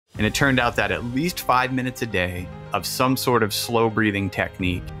And it turned out that at least 5 minutes a day of some sort of slow breathing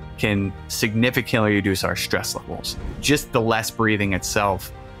technique can significantly reduce our stress levels. Just the less breathing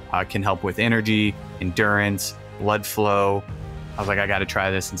itself can help with energy, endurance, blood flow. I was like, I got to try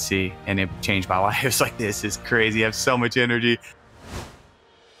this and see. And it changed my life. It was like, this is crazy. I have so much energy.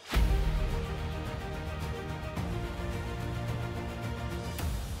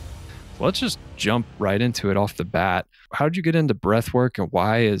 Let's just jump right into it off the bat. How did you get into breath work, and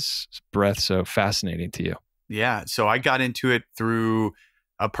why is breath so fascinating to you? Yeah. So I got into it through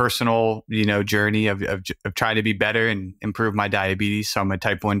a personal, journey of trying to be better and improve my diabetes. So I'm a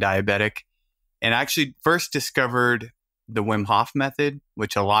type 1 diabetic, and I actually first discovered the Wim Hof method,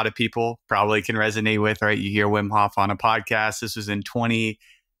 which a lot of people probably can resonate with, right? You hear Wim Hof on a podcast. This was in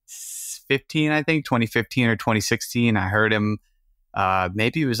 2015, I think, 2015 or 2016. I heard him.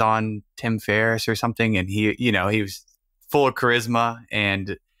 Maybe he was on Tim Ferriss or something, and he was full of charisma,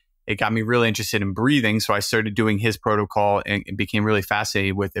 and it got me really interested in breathing. So I started doing his protocol and became really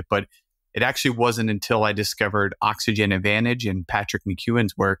fascinated with it. But it actually wasn't until I discovered Oxygen Advantage and Patrick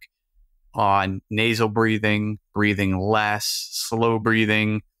McEwen's work on nasal breathing, breathing less, slow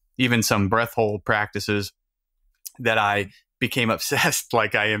breathing, even some breath hold practices, that I became obsessed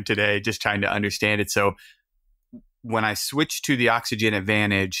like I am today, just trying to understand it. So when I switched to the Oxygen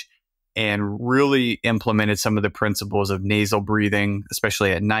Advantage and really implemented some of the principles of nasal breathing,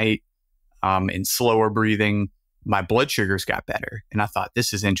 especially at night, and slower breathing, my blood sugars got better. And I thought,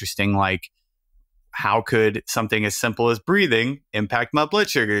 this is interesting. Like, how could something as simple as breathing impact my blood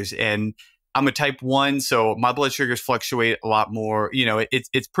sugars? And I'm a type 1, so my blood sugars fluctuate a lot more.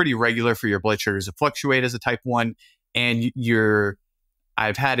 It's pretty regular for your blood sugars to fluctuate as a type 1. And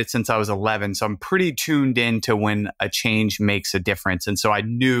I've had it since I was 11. So I'm pretty tuned in to when a change makes a difference. And so I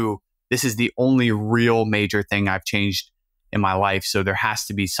knew this is the only real major thing I've changed in my life. So there has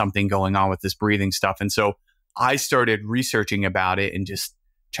to be something going on with this breathing stuff. And so I started researching about it and just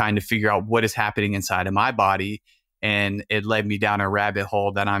trying to figure out what is happening inside of my body. And it led me down a rabbit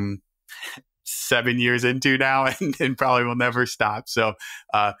hole that I'm 7 years into now and probably will never stop. So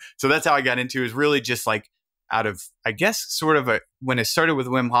that's how I got into it. Is really just like out of, I guess, sort of when it started with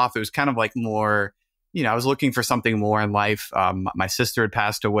Wim Hof, it was kind of like more, I was looking for something more in life. My sister had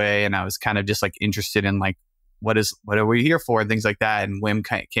passed away, and I was kind of just like interested in like, what are we here for, and things like that. And Wim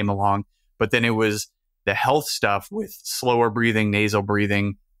came along, but then it was the health stuff with slower breathing, nasal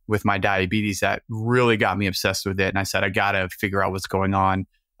breathing with my diabetes that really got me obsessed with it. And I said, I got to figure out what's going on.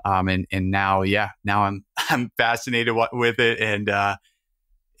 And now I'm fascinated with it. And,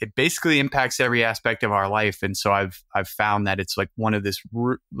 it basically impacts every aspect of our life. And so I've found that it's like one of this,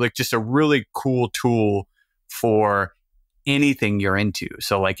 like just a really cool tool for anything you're into.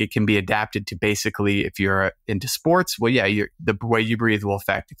 So like it can be adapted to basically, if you're into sports, well, yeah, the way you breathe will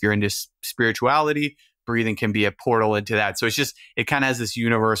affect. If you're into spirituality, breathing can be a portal into that. So it kind of has this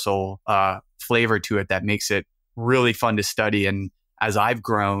universal flavor to it that makes it really fun to study. And as I've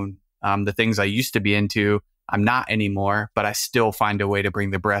grown, the things I used to be into, I'm not anymore, but I still find a way to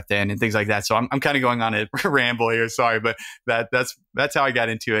bring the breath in and things like that. So I'm kind of going on a ramble here, sorry, but that's how I got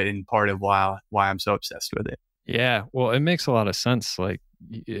into it, and part of why I'm so obsessed with it. Yeah, well, it makes a lot of sense. Like,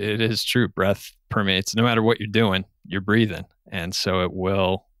 it is true. Breath permeates. No matter what you're doing, you're breathing, and so it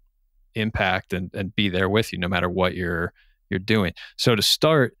will impact and be there with you no matter what you're doing. So to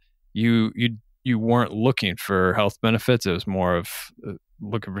start, you weren't looking for health benefits. It was more of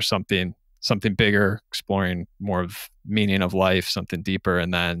looking for something bigger, exploring more of meaning of life, something deeper,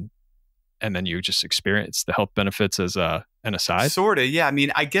 and then you just experience the health benefits as an aside. Sort of, yeah. I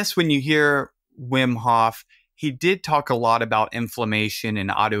mean, I guess when you hear Wim Hof, he did talk a lot about inflammation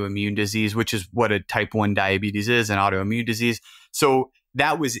and autoimmune disease, which is what a type 1 diabetes is, an autoimmune disease. So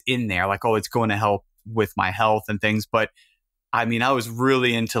that was in there, like, oh, it's going to help with my health and things. But I mean, I was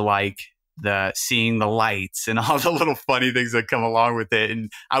really into like the seeing the lights and all the little funny things that come along with it.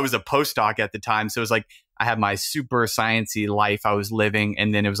 And I was a postdoc at the time. So it was like, I had my super sciencey life I was living.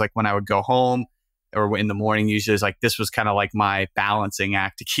 And then it was like when I would go home or in the morning, usually it's like, this was kind of like my balancing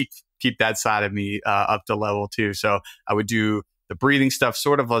act to keep that side of me up to level too. So I would do the breathing stuff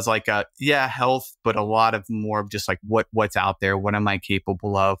sort of as like health, but a lot of more of just like what's out there. What am I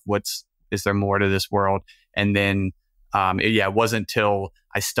capable of? Is there more to this world? And then it wasn't till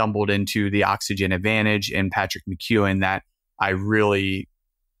I stumbled into the Oxygen Advantage and Patrick McEwen that I really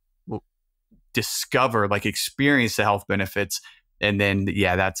discovered, like experienced the health benefits. And then,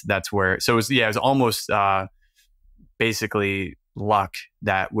 that's where, so it was almost basically luck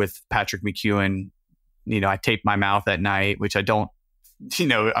that with Patrick McEwen, I tape my mouth at night, which I don't,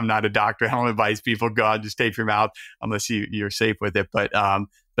 I'm not a doctor. I don't advise people, go out, just tape your mouth unless you're safe with it. But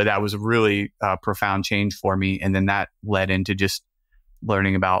but that was a really profound change for me. And then that led into just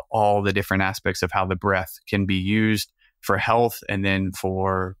learning about all the different aspects of how the breath can be used for health and then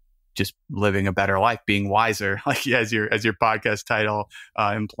for just living a better life, being wiser, like as your podcast title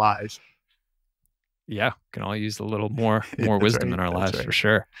implies. Yeah, can all use a little more That's wisdom right. in our lives Right. for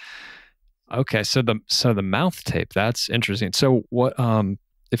sure. Okay, so the mouth tape, that's interesting. So what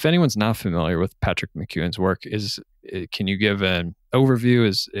if anyone's not familiar with Patrick McKeown's work, can you give an overview?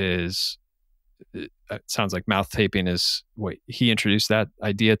 Is it sounds like mouth taping is what he introduced that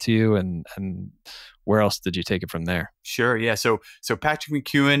idea to you, and where else did you take it from there? Sure. Yeah. So Patrick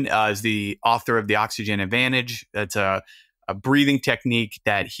McKeown is the author of The Oxygen Advantage. That's a breathing technique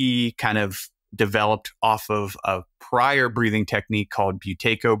that he kind of developed off of a prior breathing technique called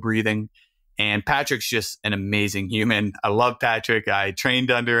Buteyko breathing. And Patrick's just an amazing human. I love Patrick. I trained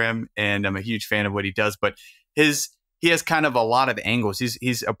under him and I'm a huge fan of what he does, but he has kind of a lot of angles.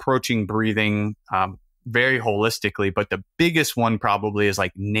 He's approaching breathing very holistically, but the biggest one probably is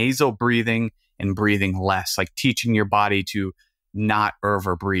like nasal breathing and breathing less, like teaching your body to not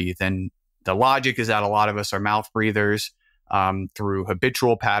over breathe. And the logic is that a lot of us are mouth breathers through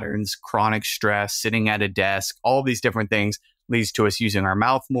habitual patterns, chronic stress, sitting at a desk, all these different things leads to us using our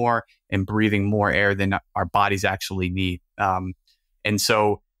mouth more and breathing more air than our bodies actually need. And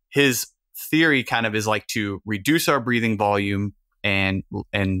so his theory kind of is like to reduce our breathing volume and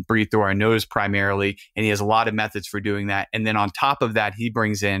breathe through our nose primarily. And he has a lot of methods for doing that. And then on top of that, he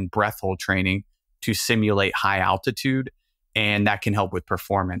brings in breath hold training to simulate high altitude, and that can help with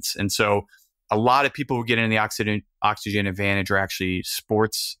performance. And so a lot of people who get in the oxygen advantage are actually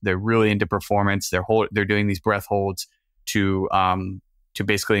sports. They're really into performance. They're doing these breath holds to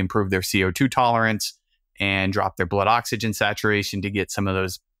basically improve their CO2 tolerance and drop their blood oxygen saturation to get some of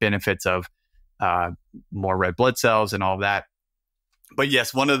those benefits of more red blood cells and all that. But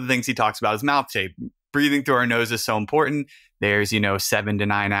yes, one of the things he talks about is mouth tape. Breathing through our nose is so important. There's 7 to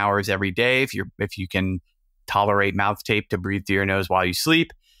 9 hours every day if you can tolerate mouth tape to breathe through your nose while you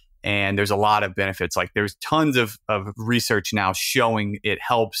sleep. And there's a lot of benefits. Like there's tons of research now showing it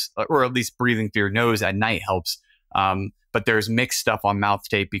helps, or at least breathing through your nose at night helps. But there's mixed stuff on mouth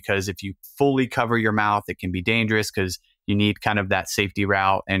tape because if you fully cover your mouth, it can be dangerous because you need kind of that safety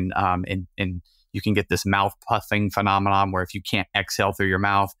route, and you can get this mouth puffing phenomenon where if you can't exhale through your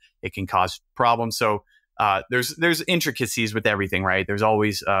mouth, it can cause problems. So there's intricacies with everything, right? There's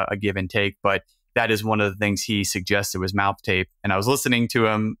always a give and take, but that is one of the things he suggested was mouth tape. And I was listening to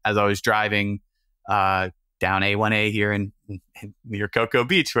him as I was driving down A1A here near Cocoa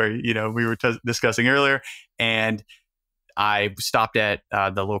Beach, where we were discussing earlier, and I stopped at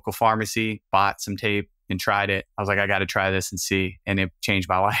the local pharmacy, bought some tape, and tried it. I was like, I got to try this and see. And it changed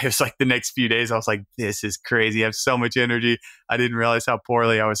my life. It was like the next few days, I was like, this is crazy. I have so much energy. I didn't realize how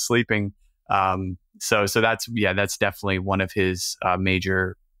poorly I was sleeping. So that's definitely one of his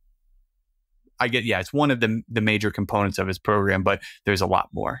major, it's one of the major components of his program, but there's a lot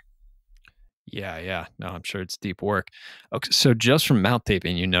more. Yeah. No, I'm sure it's deep work. Okay, so just from mouth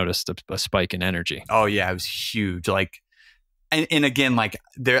taping, you noticed a spike in energy. Oh yeah, it was huge. And again, like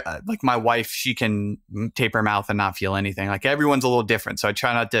my wife, she can tape her mouth and not feel anything. Like everyone's a little different. So I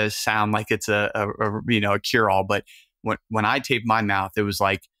try not to sound like it's a cure all. But when I taped my mouth, it was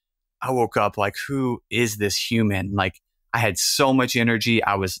like, I woke up like, who is this human? Like I had so much energy.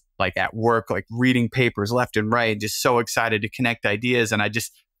 I was like at work, like reading papers left and right, just so excited to connect ideas. And I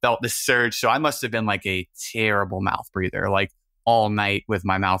just felt this surge. So I must have been like a terrible mouth breather, like all night with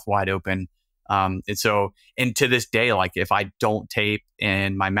my mouth wide open. And to this day, like if I don't tape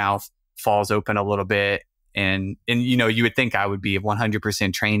and my mouth falls open a little bit and you would think I would be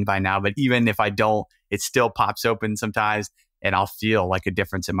 100% trained by now, but even if I don't, it still pops open sometimes and I'll feel like a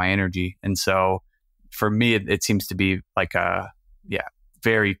difference in my energy. And so for me, it seems to be like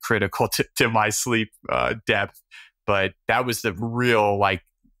very critical to my sleep depth. But that was the real, like,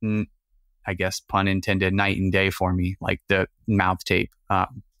 I guess, pun intended, night and day for me, like the mouth tape,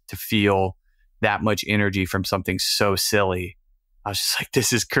 to feel that much energy from something so silly. I was just like,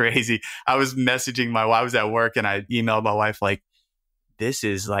 this is crazy. I was messaging I was at work and I emailed my wife like, this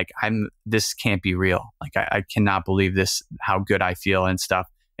can't be real. Like I cannot believe this, how good I feel and stuff.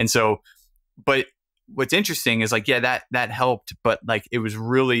 And so, but what's interesting is like, yeah, that helped, but like, it was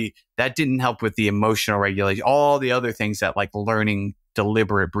really, that didn't help with the emotional regulation, all the other things that like learning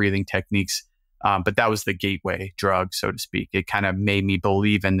deliberate breathing techniques. But that was the gateway drug, so to speak. It kind of made me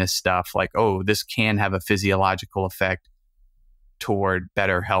believe in this stuff like, oh, this can have a physiological effect toward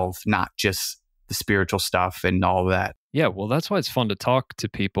better health, not just the spiritual stuff and all of that. Yeah, well, that's why it's fun to talk to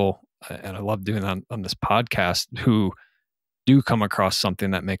people, and I love doing that on this podcast, who do come across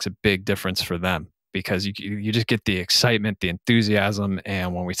something that makes a big difference for them, because you just get the excitement, the enthusiasm.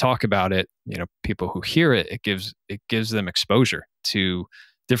 And when we talk about it, people who hear it, it gives them exposure to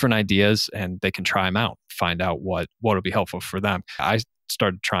different ideas, and they can try them out, find out what will be helpful for them. I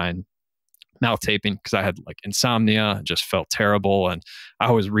started trying mouth taping because I had like insomnia, just felt terrible. And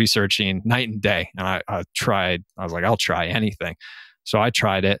I was researching night and day. And I was like, I'll try anything. So I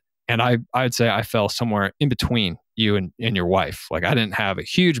tried it. And I'd say I fell somewhere in between you and your wife. Like, I didn't have a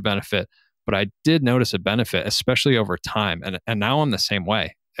huge benefit, but I did notice a benefit, especially over time. And now I'm the same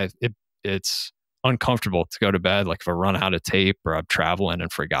way. It's uncomfortable to go to bed. Like, if I run out of tape or I'm traveling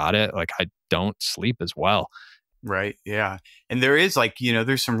and forgot it, like, I don't sleep as well. Right. Yeah. And there is like,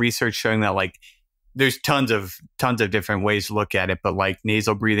 there's some research showing that like there's tons of different ways to look at it, but like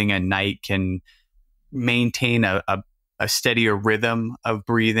nasal breathing at night can maintain a steadier rhythm of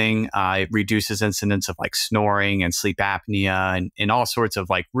breathing. It reduces incidence of like snoring and sleep apnea and all sorts of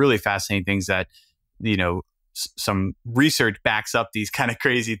like really fascinating things that, some research backs up these kind of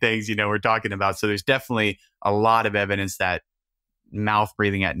crazy things, we're talking about. So there's definitely a lot of evidence that mouth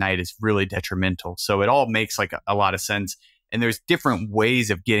breathing at night is really detrimental. So it all makes like a lot of sense. And there's different ways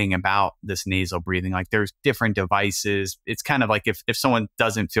of getting about this nasal breathing. Like, there's different devices. It's kind of like if someone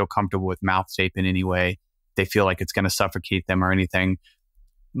doesn't feel comfortable with mouth tape in any way, they feel like it's going to suffocate them or anything,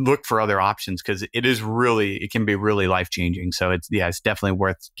 look for other options, because it can be really life-changing. So it's definitely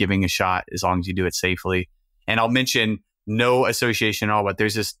worth giving a shot as long as you do it safely. And I'll mention, no association at all, but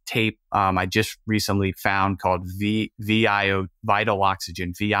there's this tape I just recently found called VIO, Vital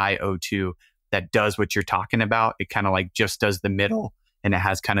Oxygen, ViO2, that does what you're talking about. It kind of like just does the middle, and it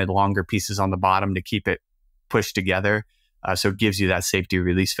has kind of longer pieces on the bottom to keep it pushed together. So it gives you that safety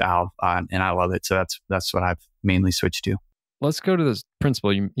release valve, and I love it. So that's what I've mainly switched to. Let's go to this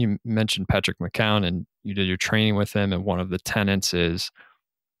principle. You mentioned Patrick McCown, and you did your training with him, and one of the tenets is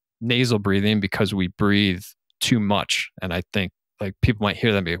nasal breathing, because we breathe too much. And I think like people might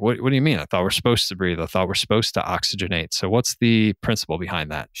hear that and be like, what do you mean? I thought we're supposed to breathe. I thought we're supposed to oxygenate. So what's the principle behind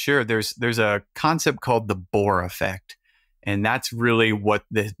that? Sure. There's a concept called the Bohr effect. And that's really what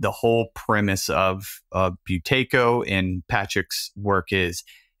the whole premise of Buteyko and Patrick's work is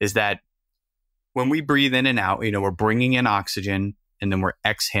that when we breathe in and out, we're bringing in oxygen and then we're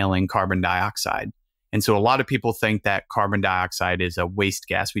exhaling carbon dioxide. And so a lot of people think that carbon dioxide is a waste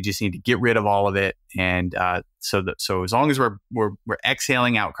gas. We just need to get rid of all of it. And so as long as we're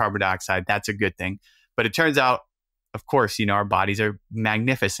exhaling out carbon dioxide, that's a good thing. But it turns out, of course, our bodies are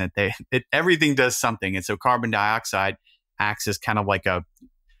magnificent. Everything does something. And so carbon dioxide acts as kind of like I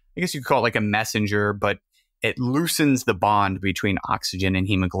guess you could call it like a messenger, but it loosens the bond between oxygen and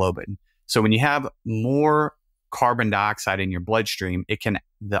hemoglobin. So when you have more carbon dioxide in your bloodstream,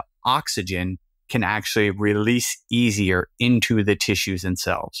 the oxygen can actually release easier into the tissues and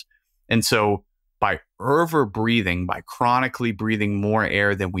cells. And so by overbreathing, by chronically breathing more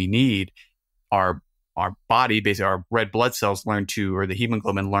air than we need, our body, basically our red blood cells or the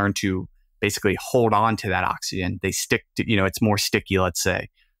hemoglobin learn to basically hold on to that oxygen. They stick to, it's more sticky, let's say.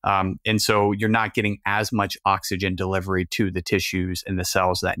 And so you're not getting as much oxygen delivery to the tissues and the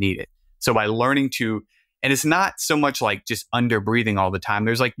cells that need it. So by learning to, and it's not so much like just under breathing all the time.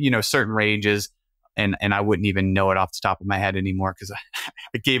 There's like, certain ranges, and I wouldn't even know it off the top of my head anymore because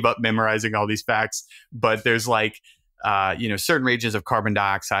I gave up memorizing all these facts. But there's like, certain ranges of carbon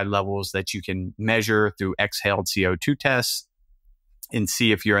dioxide levels that you can measure through exhaled CO2 tests and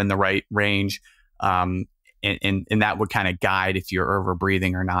see if you're in the right range. And that would kind of guide if you're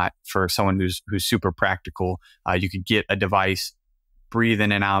overbreathing or not. For someone who's super practical, you could get a device, breathe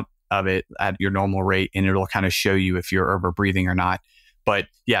in and out of it at your normal rate, and it'll kind of show you if you're overbreathing or not. But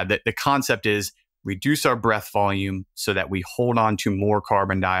yeah, the concept is reduce our breath volume so that we hold on to more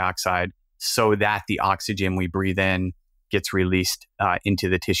carbon dioxide so that the oxygen we breathe in gets released into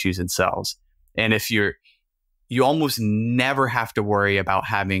the tissues and cells. And if you almost never have to worry about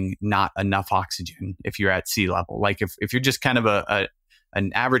having not enough oxygen if you're at sea level. Like if you're just kind of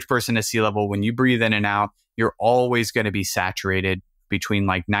an average person at sea level, when you breathe in and out, you're always going to be saturated between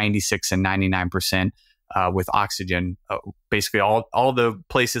like 96 and 99% with oxygen. Basically, all the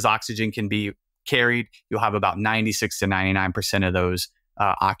places oxygen can be carried, you'll have about 96 to 99% of those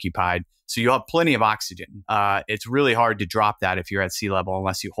occupied. So you'll have plenty of oxygen. It's really hard to drop that if you're at sea level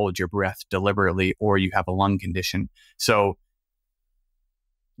unless you hold your breath deliberately or you have a lung condition. So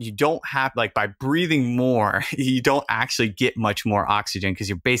you don't have, like, by breathing more, you don't actually get much more oxygen because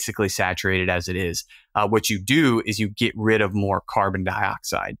you're basically saturated as it is. What you do is you get rid of more carbon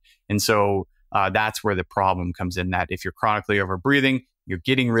dioxide. And so that's where the problem comes in, that if you're chronically overbreathing, you're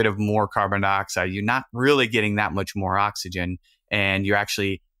getting rid of more carbon dioxide. You're not really getting that much more oxygen, and you're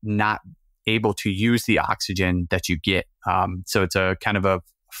actually not able to use the oxygen that you get. So it's a kind of a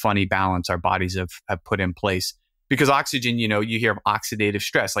funny balance our bodies have put in place. Because oxygen, you hear of oxidative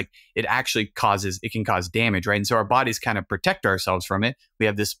stress, like it can cause damage, right? And so our bodies kind of protect ourselves from it. We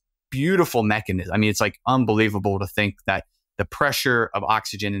have this beautiful mechanism. I mean, it's like unbelievable to think that the pressure of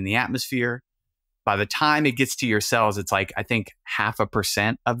oxygen in the atmosphere, by the time it gets to your cells, it's like, I think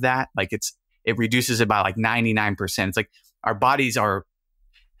 0.5% of that, like it reduces it by like 99%. It's like our bodies are,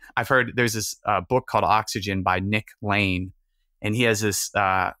 I've heard there's this book called Oxygen by Nick Lane, and he has this,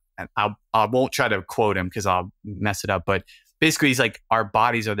 I won't try to quote him because I'll mess it up, but basically he's like, our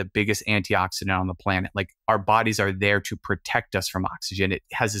bodies are the biggest antioxidant on the planet. Like our bodies are there to protect us from oxygen. It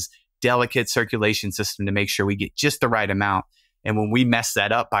has this delicate circulation system to make sure we get just the right amount. And when we mess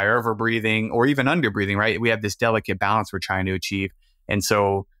that up by overbreathing or even underbreathing, right, we have this delicate balance we're trying to achieve. And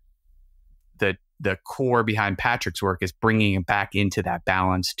so the core behind Patrick's work is bringing it back into that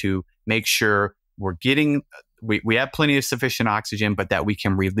balance to make sure we're getting, we have plenty of sufficient oxygen, but that we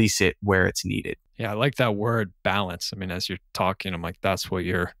can release it where it's needed. Yeah, I like that word balance. I mean, as you're talking, I'm like, that's what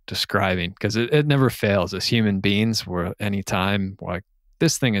you're describing, because it never fails. As human beings, we're anytime like,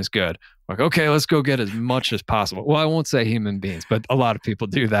 this thing is good. Like, okay, let's go get as much as possible. Well, I won't say human beings, but a lot of people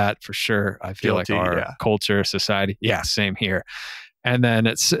do that for sure. I feel Guilty, like our yeah. culture, society, yeah, same here. And then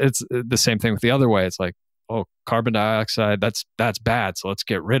it's the same thing with the other way. It's like, oh, carbon dioxide, that's bad. So let's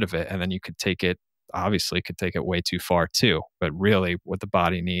get rid of it. And then you could take it way too far too. But really what the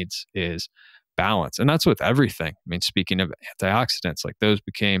body needs is balance. And that's with everything. I mean, speaking of antioxidants, like those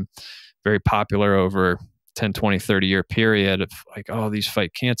became very popular over 10, 20, 30-year period of like, oh, these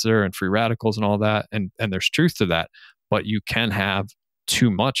fight cancer and free radicals and all that. And there's truth to that. But you can have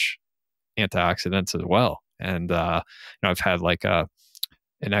too much antioxidants as well. And I've had like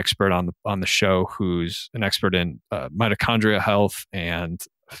an expert on the show who's an expert in mitochondria health and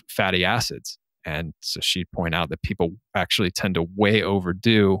fatty acids. And so she'd point out that people actually tend to way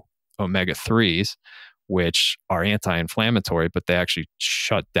overdo omega-3s, which are anti-inflammatory, but they actually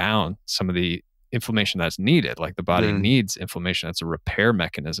shut down some of the inflammation that's needed. Like the body needs inflammation. That's a repair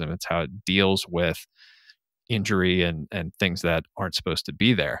mechanism. It's how it deals with injury and things that aren't supposed to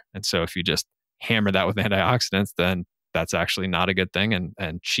be there. And so if you just hammer that with antioxidants, then that's actually not a good thing.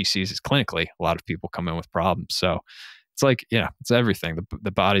 And she sees it clinically. A lot of people come in with problems. So it's like, yeah, it's everything.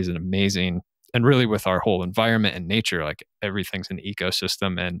 The body's an amazing, and really with our whole environment and nature, like everything's an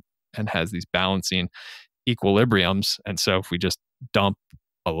ecosystem and has these balancing equilibriums. And so if we just dump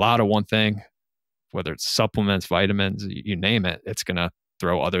a lot of one thing, whether it's supplements, vitamins, you name it, it's going to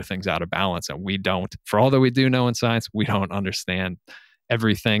throw other things out of balance. And we don't, for all that we do know in science, we don't understand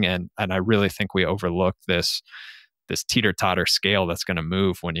everything. And I really think we overlook this teeter-totter scale that's going to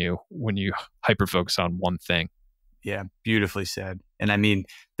move when you hyper focus on one thing. Yeah, beautifully said. And I mean,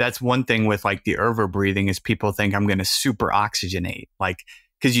 that's one thing with like the overbreathing is people think I'm going to super oxygenate. Like,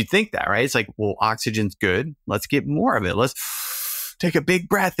 because you think that, right? It's like, well, oxygen's good. Let's get more of it. Let's take a big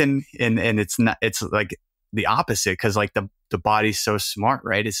breath. And it's not, it's like the opposite, because like the body's so smart,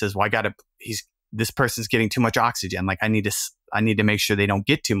 right? It says, well, this person's getting too much oxygen. Like I need to make sure they don't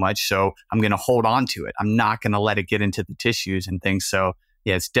get too much. So I'm going to hold on to it. I'm not going to let it get into the tissues and things. So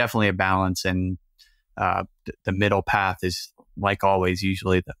yeah, it's definitely a balance. And the middle path is, like always,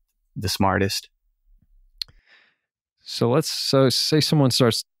 usually the smartest. So say someone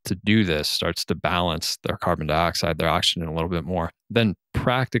starts to do this, starts to balance their carbon dioxide, their oxygen a little bit more. Then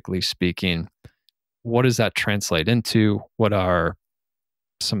practically speaking, what does that translate into? What are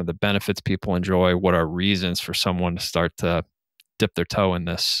some of the benefits people enjoy? What are reasons for someone to start to dip their toe in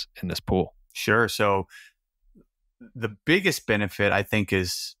this pool? Sure. So the biggest benefit, I think,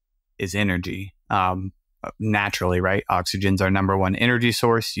 is energy. Naturally, right? Oxygen's our number one energy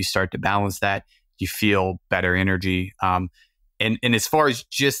source. You start to balance that, you feel better energy. And as far as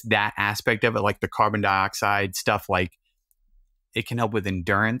just that aspect of it, like the carbon dioxide stuff, like it can help with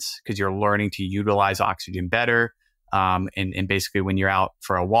endurance because you're learning to utilize oxygen better. And basically when you're out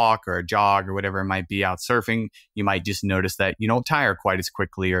for a walk or a jog or whatever it might be, out surfing, you might just notice that you don't tire quite as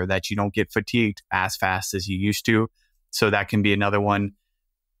quickly or that you don't get fatigued as fast as you used to. So that can be another one.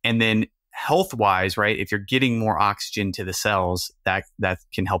 And then health-wise, right, if you're getting more oxygen to the cells, that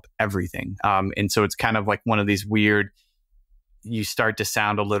can help everything. And so it's kind of like one of these weird, you start to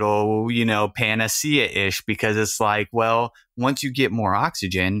sound a little, panacea-ish, because it's like, well, once you get more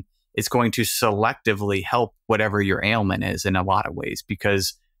oxygen, it's going to selectively help whatever your ailment is in a lot of ways,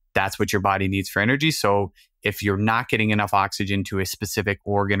 because that's what your body needs for energy. So if you're not getting enough oxygen to a specific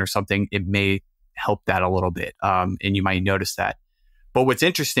organ or something, it may help that a little bit. And you might notice that. But what's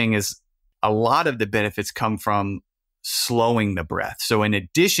interesting is a lot of the benefits come from slowing the breath. So in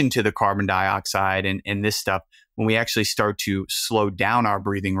addition to the carbon dioxide and this stuff, when we actually start to slow down our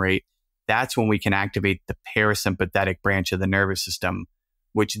breathing rate, that's when we can activate the parasympathetic branch of the nervous system,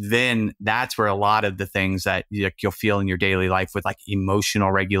 which then that's where a lot of the things that you'll feel in your daily life with like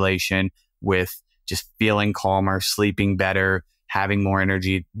emotional regulation, with just feeling calmer, sleeping better, having more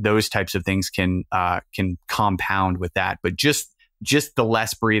energy, those types of things can compound with that. But just the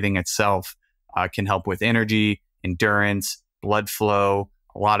less breathing itself can help with energy, endurance, blood flow,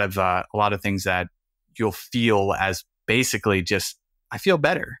 a lot of things that you'll feel as basically just, I feel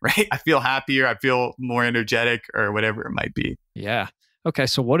better, right? I feel happier. I feel more energetic or whatever it might be. Yeah. Okay.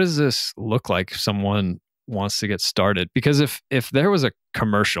 So what does this look like if someone wants to get started? Because if there was a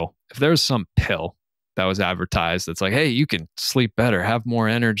commercial, if there was some pill that was advertised that's like, hey, you can sleep better, have more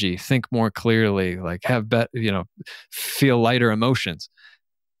energy, think more clearly, like have feel lighter emotions,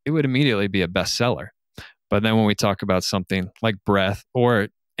 it would immediately be a bestseller. But then when we talk about something like breath or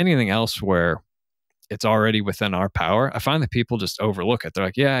anything else where it's already within our power, I find that people just overlook it. They're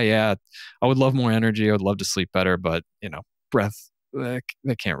like, yeah, I would love more energy. I would love to sleep better, but breath, they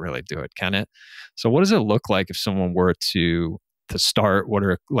can't really do it, can it? So what does it look like if someone were to start? What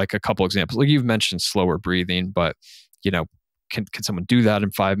are like a couple examples? Like you've mentioned slower breathing, but can someone do that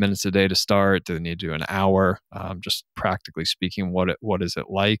in 5 minutes a day to start? Do they need to do an hour? Just practically speaking, what is it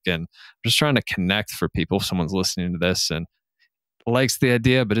like? And I'm just trying to connect for people. If someone's listening to this and likes the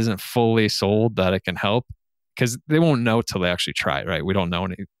idea but isn't fully sold that it can help, because they won't know till they actually try it, right? We don't know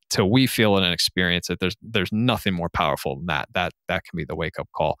till we feel it and experience it. There's nothing more powerful than that. That can be the wake up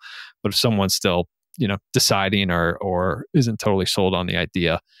call. But if someone's still deciding or isn't totally sold on the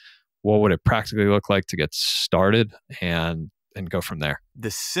idea, what would it practically look like to get started and go from there?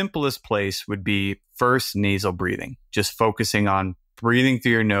 The simplest place would be first nasal breathing, just focusing on breathing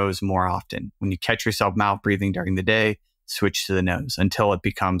through your nose more often. When you catch yourself mouth breathing during the day, switch to the nose until it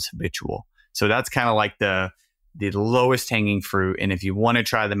becomes habitual. So that's kind of like the lowest hanging fruit. And if you want to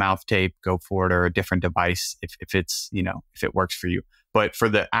try the mouth tape, go for it, or a different device if it's, if it works for you. But for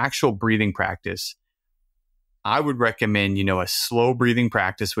the actual breathing practice, I would recommend, a slow breathing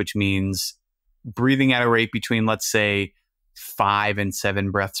practice, which means breathing at a rate between, let's say, 5 and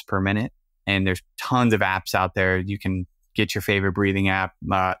 7 breaths per minute. And there's tons of apps out there. You can get your favorite breathing app.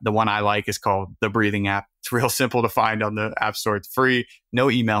 The one I like is called the Breathing app. It's real simple to find on the App Store. It's free, no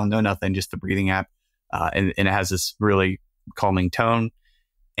email, no nothing, just the Breathing app. And it has this really calming tone.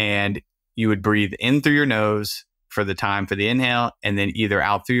 And you would breathe in through your nose for the inhale, and then either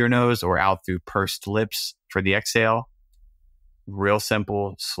out through your nose or out through pursed lips for the exhale. Real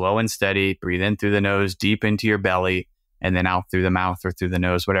simple, slow and steady. Breathe in through the nose, deep into your belly, and then out through the mouth or through the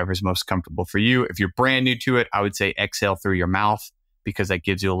nose, whatever is most comfortable for you. If you're brand new to it, I would say exhale through your mouth, because that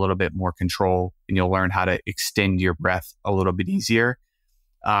gives you a little bit more control and you'll learn how to extend your breath a little bit easier.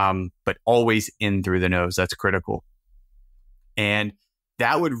 But always in through the nose. That's critical. And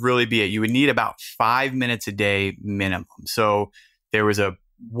that would really be it. You would need about 5 minutes a day minimum. So there was a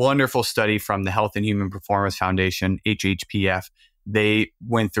wonderful study from the Health and Human Performance Foundation, HHPF. They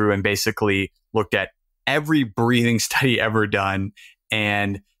went through and basically looked at every breathing study ever done.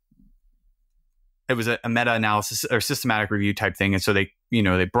 And it was a meta-analysis or systematic review type thing. And so they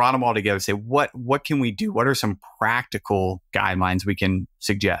brought them all together and say, what can we do? What are some practical guidelines we can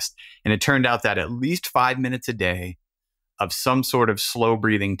suggest? And it turned out that at least 5 minutes a day of some sort of slow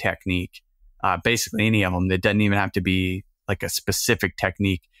breathing technique, basically any of them, that doesn't even have to be like a specific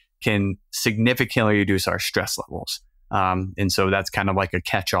technique, can significantly reduce our stress levels. And so that's kind of like a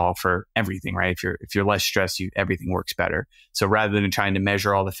catch-all for everything, right? If you're less stressed, everything works better. So rather than trying to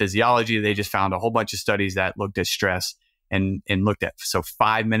measure all the physiology, they just found a whole bunch of studies that looked at stress and looked at. So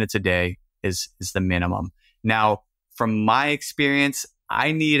 5 minutes a day is the minimum. Now, from my experience,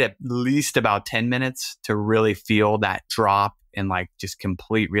 I need at least about 10 minutes to really feel that drop and like just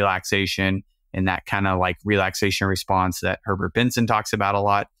complete relaxation and that kind of like relaxation response that Herbert Benson talks about a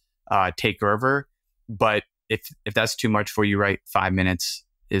lot, take over. But if that's too much for you, right, 5 minutes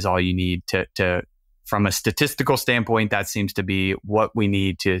is all you need to from a statistical standpoint, that seems to be what we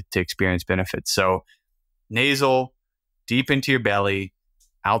need to experience benefits. So nasal, deep into your belly,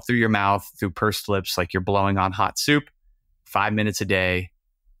 out through your mouth, through pursed lips, like you're blowing on hot soup, 5 minutes a day.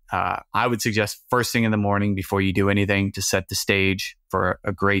 I would suggest first thing in the morning before you do anything to set the stage for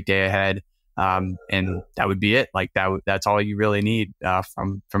a great day ahead. And that would be it. Like that's all you really need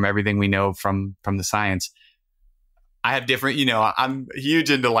from everything we know from the science. I have different, I'm huge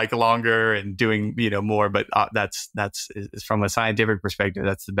into like longer and doing, more, but that's from a scientific perspective,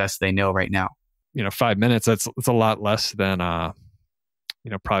 that's the best they know right now. 5 minutes, it's a lot less than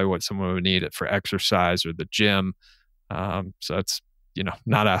probably what someone would need for exercise or the gym. So it's,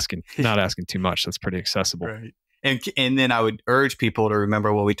 not asking too much. That's pretty accessible. Right. And then I would urge people to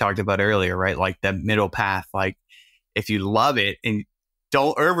remember what we talked about earlier, right? Like that middle path. Like if you love it, and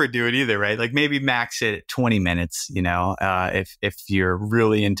don't overdo it either, right? Like maybe max it at 20 minutes, if you're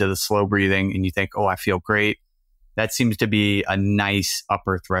really into the slow breathing and you think, oh, I feel great. That seems to be a nice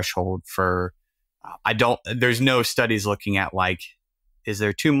upper threshold for, there's no studies looking at like, is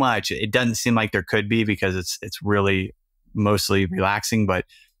there too much? It doesn't seem like there could be, because it's really mostly relaxing. But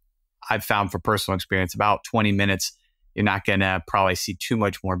I've found, for personal experience, about 20 minutes, you're not going to probably see too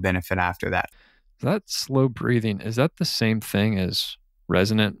much more benefit after that. That slow breathing, is that the same thing as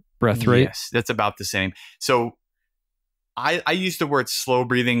resonant breath rate? Yes, that's about the same. So I use the word slow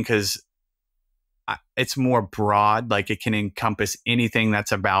breathing because it's more broad. Like it can encompass anything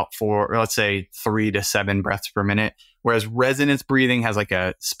that's about let's say 3 to 7 breaths per minute. Whereas resonance breathing has like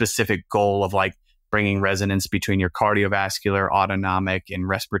a specific goal of like bringing resonance between your cardiovascular, autonomic, and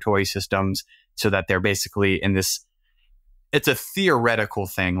respiratory systems, so that they're basically in this, it's a theoretical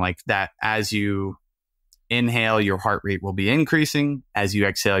thing, like that as you inhale, your heart rate will be increasing. As you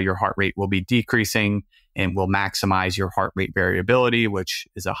exhale, your heart rate will be decreasing, and will maximize your heart rate variability, which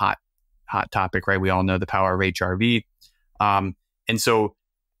is a hot topic, right? We all know the power of HRV. And so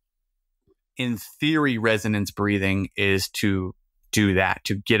in theory, resonance breathing is to do that,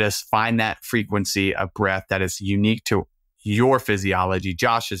 to get us, find that frequency of breath that is unique to your physiology.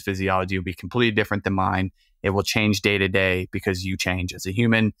 Josh's physiology will be completely different than mine. It will change day to day because you change as a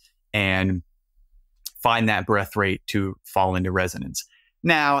human, and find that breath rate to fall into resonance.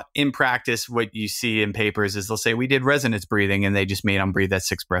 Now, in practice, what you see in papers is they'll say, we did resonance breathing, and they just made them breathe at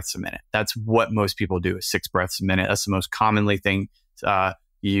 6 breaths a minute. That's what most people do, is 6 breaths a minute. That's the most commonly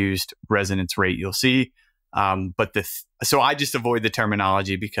used resonance rate you'll see. So I just avoid the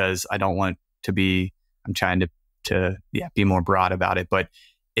terminology because I don't want to be, I'm trying to be more broad about it. But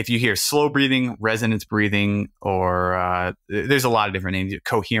if you hear slow breathing, resonance breathing, or there's a lot of different names,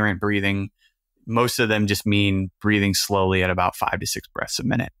 coherent breathing, most of them just mean breathing slowly at about 5 to 6 breaths a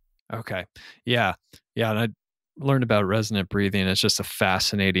minute. Okay. Yeah. And I learned about resonant breathing. It's just a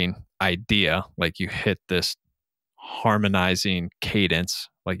fascinating idea. Like you hit this harmonizing cadence,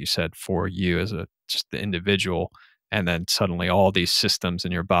 like you said, for you as just the individual. And then suddenly all these systems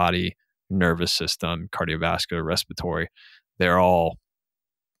in your body, nervous system, cardiovascular, respiratory, they're all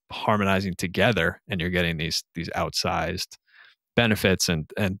harmonizing together, and you're getting these outsized benefits.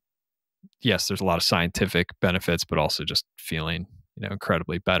 And yes, there's a lot of scientific benefits, but also just feeling,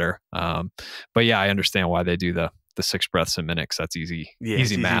 incredibly better. But yeah, I understand why they do the 6 breaths a minute, because that's easy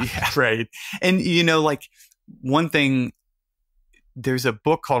math. Yeah, right. And like one thing, there's a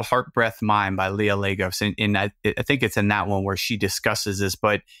book called Heart, Breath, Mind by Leah Lagos. And I think it's in that one where she discusses this.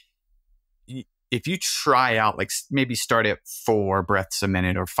 But if you try out, like maybe start at 4 breaths a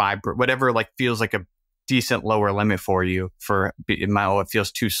minute or 5, whatever, like feels like a decent lower limit for you, it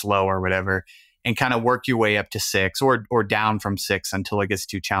feels too slow or whatever, and kind of work your way up to 6 or down from 6 until it gets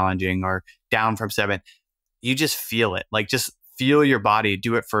too challenging, or down from 7. You just feel it. Like just feel your body.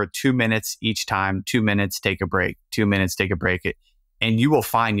 Do it for 2 minutes each time. 2 minutes, take a break. 2 minutes, take a break. And you will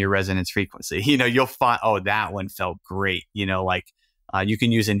find your resonance frequency. You'll find, oh, that one felt great. Like you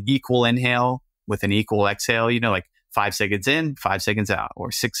can use an equal inhale with an equal exhale, like 5 seconds in, 5 seconds out,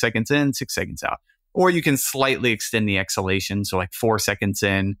 or 6 seconds in, 6 seconds out. Or you can slightly extend the exhalation. So like 4 seconds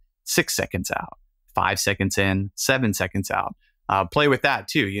in, 6 seconds out, 5 seconds in, 7 seconds out. Play with that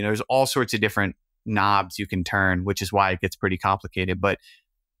too. There's all sorts of different knobs you can turn, which is why it gets pretty complicated. But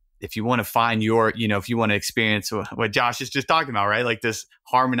if you want to find if you want to experience what Josh is just talking about, right? Like this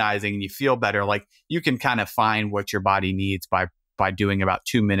harmonizing and you feel better, like you can kind of find what your body needs by doing about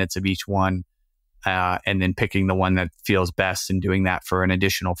 2 minutes of each one. And then picking the one that feels best and doing that for an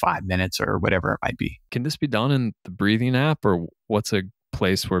additional 5 minutes or whatever it might be. Can this be done in the breathing app, or what's a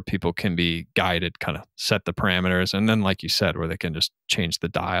place where people can be guided, kind of set the parameters, and then like you said, where they can just change the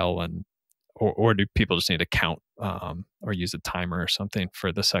dial, and or do people just need to count or use a timer or something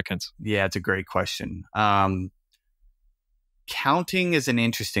for the seconds? Yeah, it's a great question. Counting is an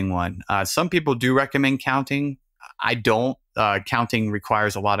interesting one. Some people do recommend counting. I don't. Counting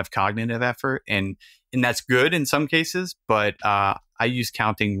requires a lot of cognitive effort, and that's good in some cases. But I use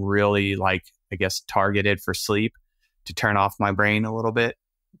counting really, like, I guess, targeted for sleep to turn off my brain a little bit.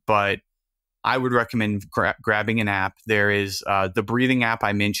 But I would recommend grabbing an app. There is the breathing app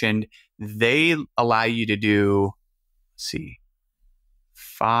I mentioned. They allow you to do,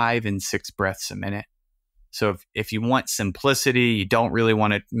 5 and 6 breaths a minute. So if you want simplicity, you don't really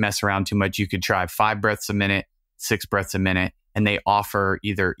want to mess around too much, you could try 5 breaths a minute, 6 breaths a minute, and they offer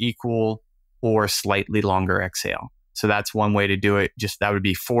either equal or slightly longer exhale. So that's one way to do it. Just that would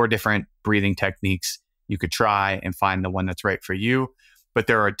be 4 different breathing techniques you could try and find the one that's right for you. But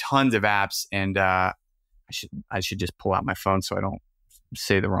there are tons of apps, and I should just pull out my phone so I don't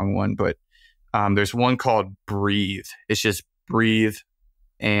say the wrong one. But there's one called Breathe. It's just Breathe,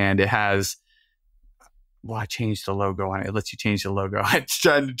 and it has. Well, I changed the logo on it. It lets you change the logo. I'm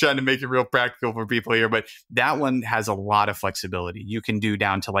trying to make it real practical for people here, but that one has a lot of flexibility. You can do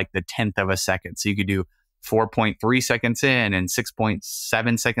down to like the 10th of a second. So you could do 4.3 seconds in and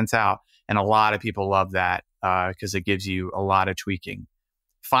 6.7 seconds out. And a lot of people love that because it gives you a lot of tweaking.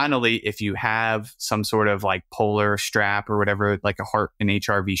 Finally, if you have some sort of like polar strap or whatever, like a heart and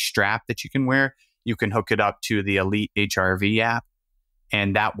HRV strap that you can wear, you can hook it up to the Elite HRV app,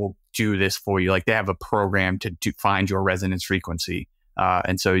 and that will do this for you. Like they have a program to find your resonance frequency.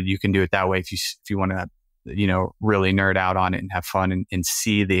 And so you can do it that way if you want to, really nerd out on it and have fun and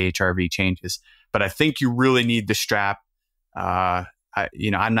see the HRV changes. But I think you really need the strap. I'm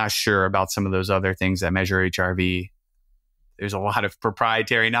not sure about some of those other things that measure HRV. There's a lot of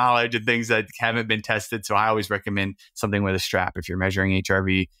proprietary knowledge and things that haven't been tested. So I always recommend something with a strap if you're measuring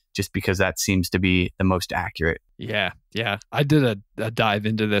HRV, just because that seems to be the most accurate. Yeah. I did a dive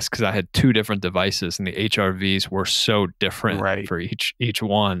into this because I had 2 different devices, and the HRVs were so different for each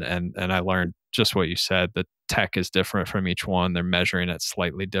one. And I learned just what you said. The tech is different from each one. They're measuring it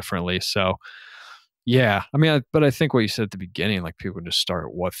slightly differently. So yeah, but I think what you said at the beginning, like people just start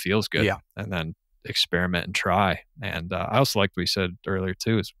at what feels good and then experiment and try. And I also liked what you said earlier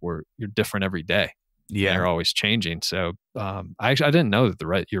too, is you're different every day. Yeah, they're always changing. So I didn't know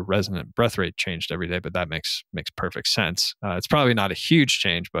that your resonant breath rate changed every day, but that makes perfect sense. It's probably not a huge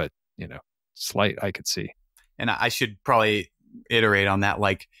change, but slight I could see. And I should probably iterate on that.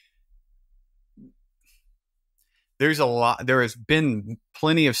 Like, there has been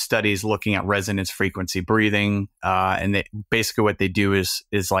plenty of studies looking at resonance frequency breathing, and basically what they do is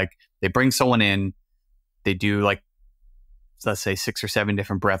like they bring someone in, they do like, let's say 6 or 7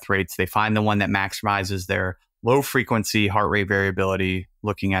 different breath rates. They find the one that maximizes their low frequency heart rate variability,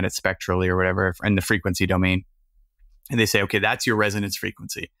 looking at it spectrally or whatever in the frequency domain. And they say, okay, that's your resonance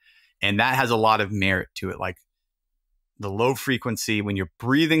frequency. And that has a lot of merit to it. Like the low frequency, when you're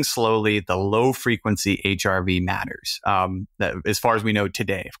breathing slowly, the low frequency HRV matters. That, as far as we know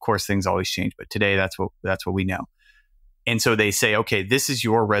today, of course, things always change, but today that's what we know. And so they say, okay, this is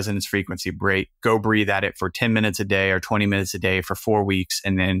your resonance frequency. Great. Go breathe at it for 10 minutes a day or 20 minutes a day for 4 weeks.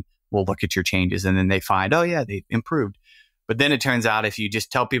 And then we'll look at your changes. And then they find, oh yeah, they improved. But then it turns out if you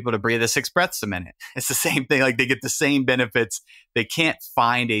just tell people to breathe at 6 breaths a minute, it's the same thing. Like they get the same benefits. They can't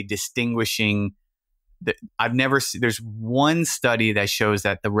find a distinguishing. There's one study that shows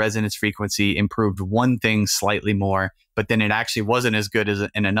that the resonance frequency improved one thing slightly more, but then it actually wasn't as good as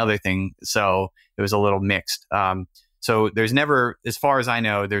in another thing. So it was a little mixed. So there's never, as far as I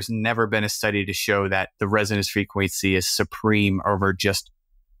know, there's never been a study to show that the resonance frequency is supreme over just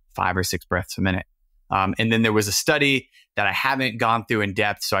 5 or 6 breaths a minute. And then there was a study that I haven't gone through in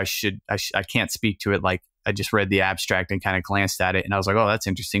depth, so I can't speak to it. Like I just read the abstract and kind of glanced at it, and I was like, oh, that's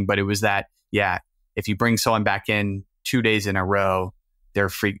interesting. But it was that, if you bring someone back in 2 days in a row, their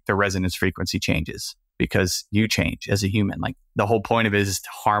resonance frequency changes because you change as a human. Like the whole point of it is to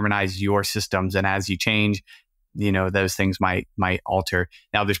harmonize your systems, and as you change, those things might alter.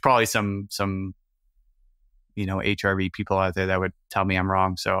 Now, there's probably some HRV people out there that would tell me I'm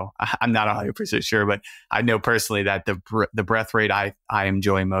wrong. So I'm not 100% sure, but I know personally that the breath rate I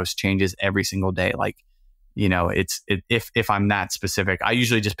enjoy most changes every single day. Like, if I'm that specific, I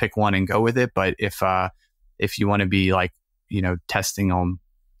usually just pick one and go with it. But if you want to be like, testing them,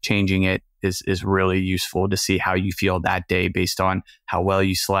 changing it is really useful to see how you feel that day based on how well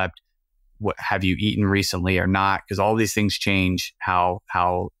you slept. What have you eaten recently or not? Because all these things change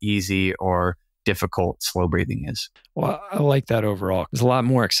how easy or difficult slow breathing is. Well, I like that overall. It's a lot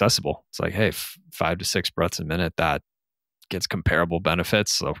more accessible. It's like, hey, 5 to 6 breaths a minute, that gets comparable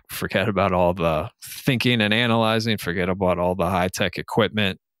benefits. So forget about all the thinking and analyzing, forget about all the high-tech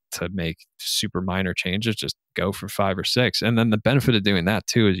equipment to make super minor changes. Just go for 5 or 6. And then the benefit of doing that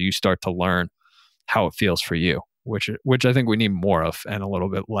too is you start to learn how it feels for you, which I think we need more of, and a little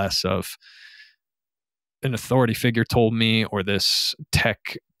bit less of an authority figure told me, or this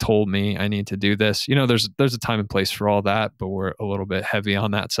tech told me I need to do this. There's a time and place for all that, but we're a little bit heavy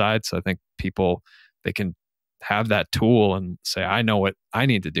on that side. So I think people, they can have that tool and say, I know what I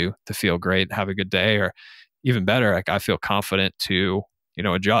need to do to feel great, have a good day, or even better, like I feel confident to,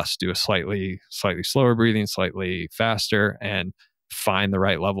 adjust, do a slightly slower breathing, slightly faster, and find the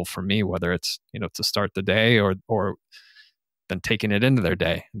right level for me, whether it's, to start the day or then taking it into their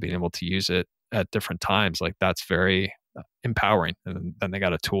day and being able to use it at different times, like that's very empowering. And then they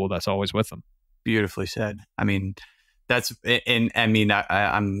got a tool that's always with them. Beautifully said. I mean, that's, and I mean,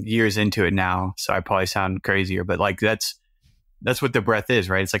 I'm years into it now, so I probably sound crazier, but like that's what the breath is,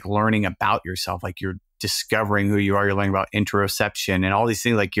 right? It's like learning about yourself. Like you're discovering who you are. You're learning about interoception and all these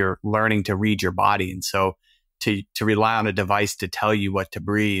things. Like you're learning to read your body. And so to rely on a device to tell you what to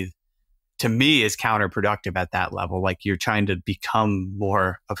breathe, to me, is counterproductive at that level. Like you're trying to become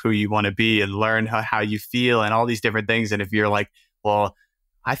more of who you want to be and learn how you feel and all these different things. And if you're like, well,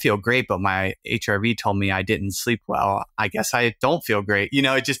 I feel great, but my HRV told me I didn't sleep well, I guess I don't feel great.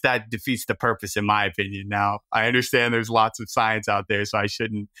 It just, that defeats the purpose in my opinion. Now, I understand there's lots of science out there, so I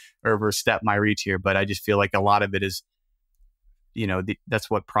shouldn't overstep my reach here, but I just feel like a lot of it is, that's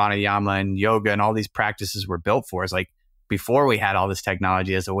what pranayama and yoga and all these practices were built for, is like before we had all this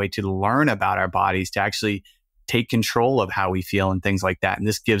technology, as a way to learn about our bodies, to actually take control of how we feel and things like that. And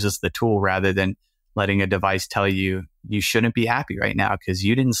this gives us the tool rather than letting a device tell you shouldn't be happy right now because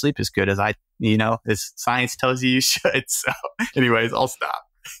you didn't sleep as good as as science tells you should. So anyways, I'll stop.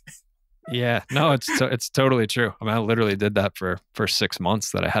 Yeah, no, it's totally true. I mean, I literally did that for 6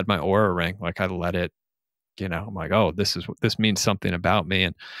 months that I had my Aura ring. Like I let it, I'm like, oh, this means something about me.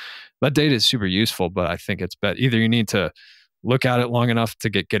 And that data is super useful, but I think it's either you need to look at it long enough to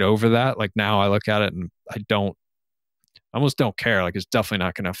get over that. Like now I look at it and I almost don't care. Like it's definitely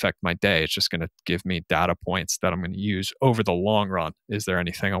not going to affect my day. It's just going to give me data points that I'm going to use over the long run. Is there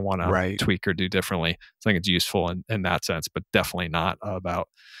anything I want to tweak or do differently? I think it's useful in that sense, but definitely not about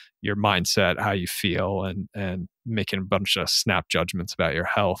your mindset, how you feel, and making a bunch of snap judgments about your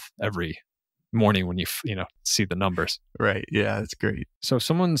health every morning when you see the numbers. Right. Yeah, that's great. So if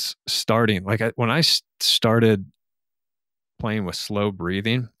someone's starting, like when I started playing with slow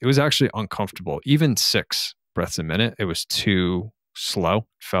breathing, it was actually uncomfortable. Even 6 breaths a minute, it was too slow.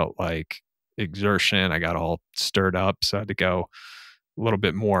 Felt like exertion. I got all stirred up, so I had to go a little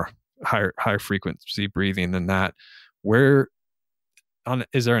bit more higher frequency breathing than that.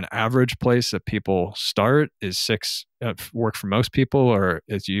 Is there an average place that people start? Is 6 work for most people, or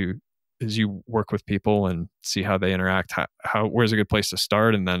as you work with people and see how they interact, where's a good place to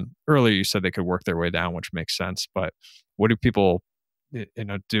start? And then earlier you said they could work their way down, which makes sense. But what do people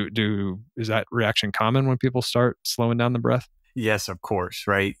do? Is that reaction common when people start slowing down the breath? Yes, of course.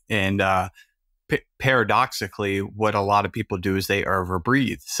 Right. And paradoxically, what a lot of people do is they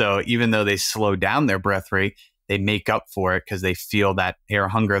overbreathe. So even though they slow down their breath rate, they make up for it because they feel that air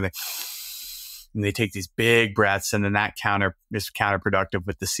hunger. And they take these big breaths, and then that is counterproductive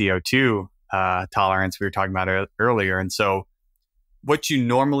with the CO2 tolerance we were talking about earlier. And so what you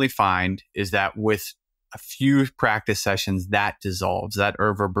normally find is that with a few practice sessions, that dissolves. That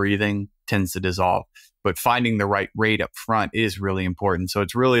overbreathing tends to dissolve. But finding the right rate up front is really important. So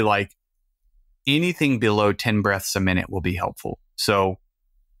it's really like anything below 10 breaths a minute will be helpful. So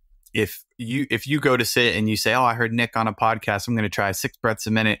if you go to sit and you say, oh, I heard Nick on a podcast, I'm going to try 6 breaths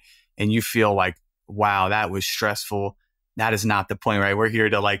a minute, and you feel like, wow, that was stressful. That is not the point, right? We're here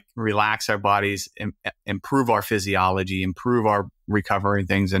to like relax our bodies, improve our physiology, improve our recovery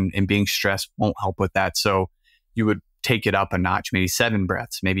things, and being stressed won't help with that. So you would take it up a notch, maybe 7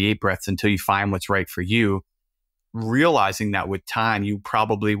 breaths, maybe 8 breaths until you find what's right for you. Realizing that with time, you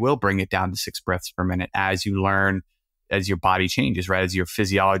probably will bring it down to 6 breaths per minute as you learn, as your body changes, right? As your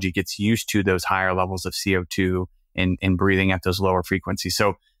physiology gets used to those higher levels of CO2 and breathing at those lower frequencies.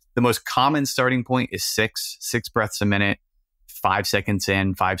 So the most common starting point is 6 breaths a minute, 5 seconds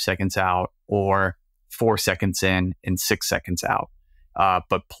in, 5 seconds out, or 4 seconds in and 6 seconds out.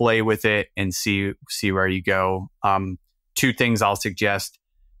 But play with it and see where you go. 2 things I'll suggest.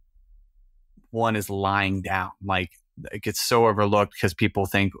 One is lying down. Like it gets so overlooked because people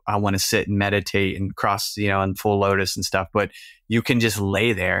think I want to sit and meditate and cross, in full lotus and stuff. But you can just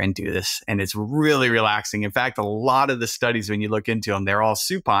lay there and do this, and it's really relaxing. In fact, a lot of the studies, when you look into them, they're all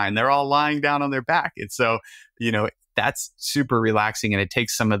supine. They're all lying down on their back. And so, that's super relaxing, and it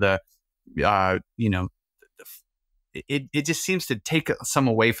takes some of the, it just seems to take some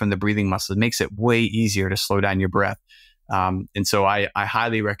away from the breathing muscle. It makes it way easier to slow down your breath. And so I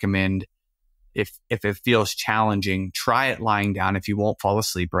highly recommend, if it feels challenging, try it lying down. If you won't fall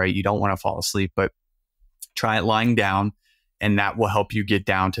asleep, right? You don't want to fall asleep, but try it lying down, and that will help you get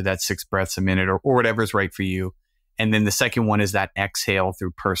down to that 6 breaths a minute or whatever's right for you. And then the second one is that exhale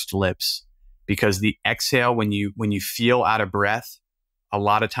through pursed lips, because the exhale, when you feel out of breath, a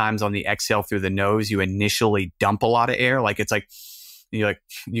lot of times on the exhale through the nose, you initially dump a lot of air. Like it's like,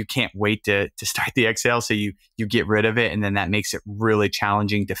 you can't wait to start the exhale. So you get rid of it. And then that makes it really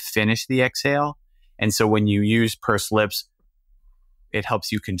challenging to finish the exhale. And so when you use pursed lips, it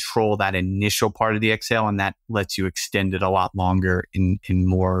helps you control that initial part of the exhale, and that lets you extend it a lot longer in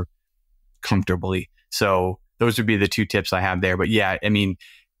more comfortably. So those would be the 2 tips I have there. But yeah, I mean,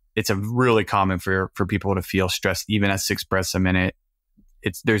 it's a really common for people to feel stressed, even at 6 breaths a minute.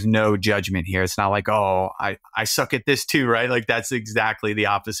 There's no judgment here. It's not like, oh, I suck at this too, right? Like that's exactly the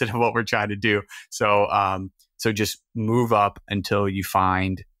opposite of what we're trying to do. So, so just move up until you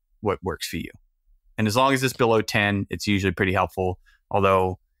find what works for you. And as long as it's below 10, it's usually pretty helpful.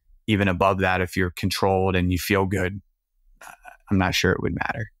 Although even above that, if you're controlled and you feel good, I'm not sure it would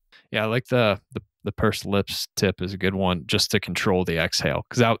matter. Yeah, I like the pursed lips tip is a good one, just to control the exhale,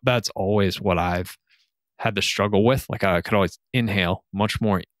 because that's always what I've had to struggle with. Like I could always inhale much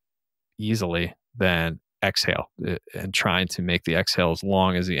more easily than exhale, and trying to make the exhale as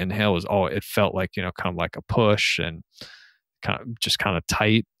long as the inhale was it felt like, kind of like a push and kind of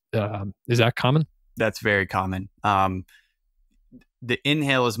tight. Is that common? That's very common. The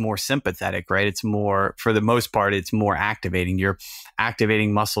inhale is more sympathetic, right? It's more, for the most part, it's more activating. You're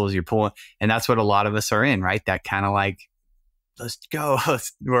activating muscles, you're pulling, and that's what a lot of us are in, right? That kind of like, let's go.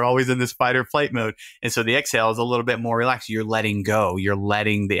 We're always in this fight or flight mode. And so the exhale is a little bit more relaxed. You're letting go. You're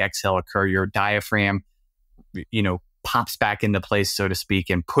letting the exhale occur. Your diaphragm, pops back into place, so to speak,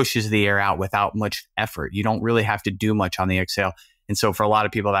 and pushes the air out without much effort. You don't really have to do much on the exhale. And so for a lot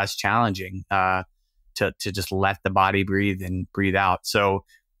of people, that's challenging to just let the body breathe and breathe out. So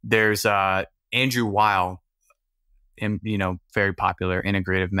there's Andrew Weil, very popular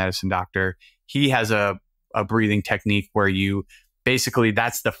integrative medicine doctor. He has a breathing technique where you basically,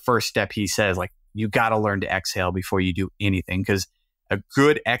 that's the first step. He says, like, you got to learn to exhale before you do anything, because a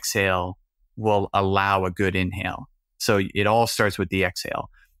good exhale will allow a good inhale. So it all starts with the exhale.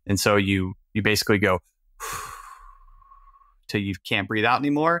 And so you basically go till you can't breathe out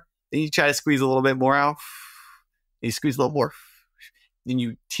anymore. Then you try to squeeze a little bit more out. You squeeze a little more. Then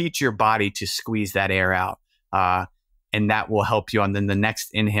you teach your body to squeeze that air out. And that will help you. And then the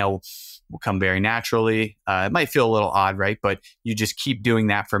next inhale will come very naturally. It might feel a little odd, right? But you just keep doing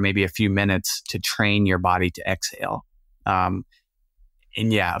that for maybe a few minutes to train your body to exhale. And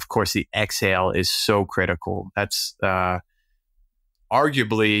yeah, of course, the exhale is so critical. That's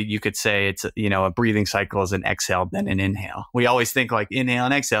arguably, you could say it's, a breathing cycle is an exhale, then an inhale. We always think like inhale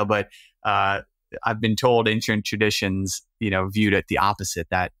and exhale, but I've been told ancient traditions, viewed it the opposite,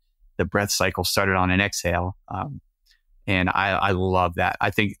 that the breath cycle started on an exhale. And I love that. I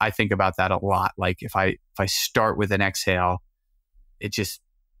think about that a lot. Like if I start with an exhale, it just,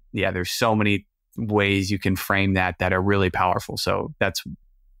 there's so many ways you can frame that are really powerful. So that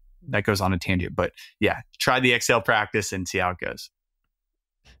goes on a tangent, but yeah, try the exhale practice and see how it goes.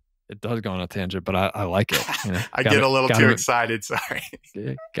 It does go on a tangent, but I like it. I get a little too excited. Sorry.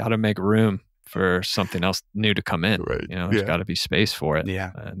 Got to make room for something else new to come in. Right. There's got to be space for it.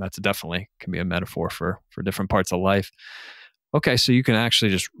 Yeah. And that's definitely can be a metaphor for different parts of life. Okay. So you can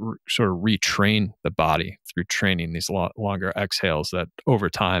actually just sort of retrain the body through training these longer exhales, that over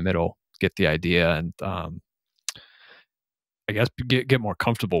time it'll get the idea and, I guess get more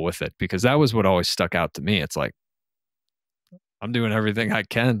comfortable with it, because that was what always stuck out to me. It's like, I'm doing everything I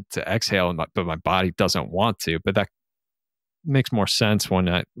can to exhale, but my body doesn't want to. But that makes more sense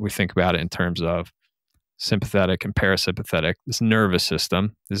when we think about it in terms of sympathetic and parasympathetic. This nervous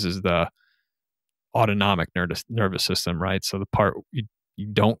system, this is the autonomic nervous system, right? So the part you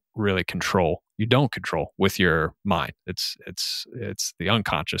don't really control, you don't control with your mind. It's the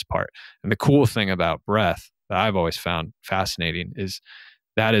unconscious part. And the cool thing about breath that I've always found fascinating is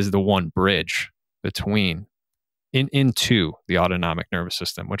that is the one bridge between into the autonomic nervous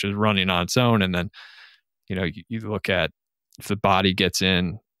system, which is running on its own. And then, you look at if the body gets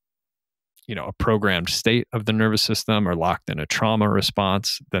in, a programmed state of the nervous system or locked in a trauma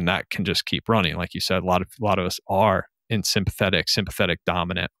response, then that can just keep running. Like you said, a lot of us are in sympathetic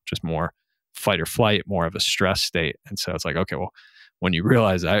dominant, which is more fight or flight, more of a stress state. And so it's like, okay, well, when you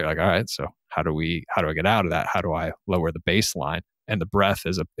realize that, you're like, all right, so how do I get out of that? How do I lower the baseline? And the breath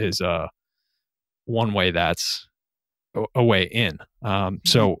is a one way that's a way in.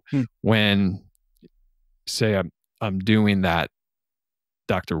 So when say I'm doing that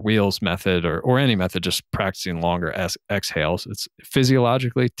Dr. Wheel's method or any method, just practicing longer exhales, it's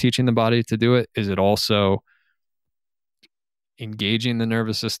physiologically teaching the body to do it. Is it also engaging the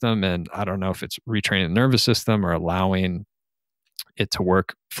nervous system? And I don't know if it's retraining the nervous system or allowing it to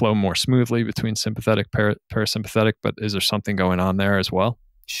flow more smoothly between sympathetic, parasympathetic, but is there something going on there as well?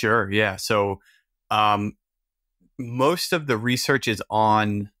 Sure. Yeah. So, most of the research is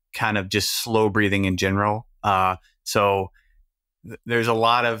on kind of just slow breathing in general. So there's a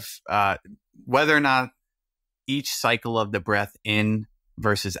lot of whether or not each cycle of the breath in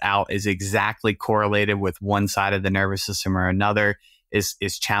versus out is exactly correlated with one side of the nervous system or another is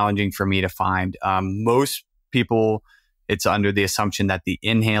challenging for me to find. Most people, it's under the assumption that the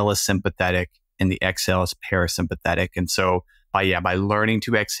inhale is sympathetic and the exhale is parasympathetic. And so by learning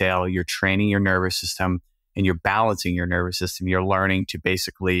to exhale, you're training your nervous system and you're balancing your nervous system. You're learning to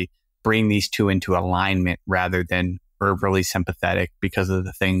basically bring these two into alignment rather than overly sympathetic because of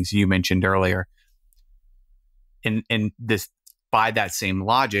the things you mentioned earlier. And this, by that same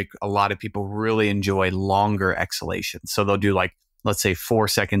logic, a lot of people really enjoy longer exhalations. So they'll do like, let's say 4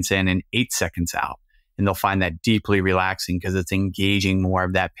 seconds in and 8 seconds out. And they'll find that deeply relaxing because it's engaging more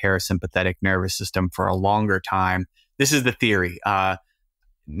of that parasympathetic nervous system for a longer time. This is the theory.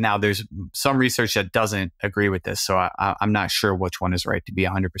 Now, there's some research that doesn't agree with this. So I'm not sure which one is right, to be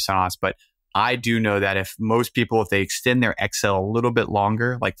 100% honest. But I do know that if most people, if they extend their exhale a little bit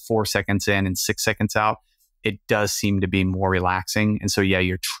longer, like 4 seconds in and 6 seconds out, it does seem to be more relaxing. And so, yeah,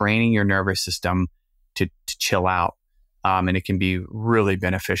 you're training your nervous system to chill out. And it can be really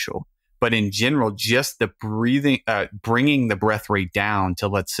beneficial. But in general, just the breathing, bringing the breath rate down to,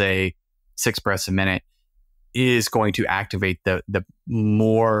 let's say, 6 breaths a minute is going to activate the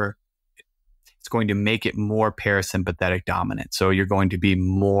more, it's going to make it more parasympathetic dominant. So you're going to be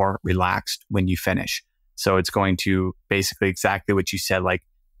more relaxed when you finish. So it's going to basically exactly what you said, like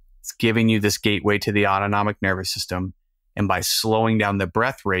it's giving you this gateway to the autonomic nervous system. And by slowing down the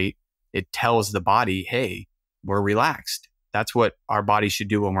breath rate, it tells the body, hey, we're relaxed. That's what our body should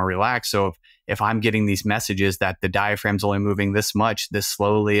do when we're relaxed. So if I'm getting these messages that the diaphragm's only moving this much, this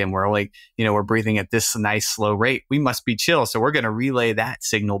slowly, and we're only, we're breathing at this nice slow rate, we must be chill. So we're going to relay that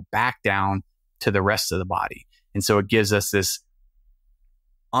signal back down to the rest of the body. And so it gives us this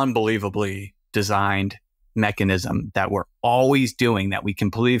unbelievably designed mechanism that we're always doing that we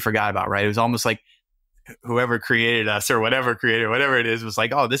completely forgot about, right? It was almost like whoever created us or whatever it is was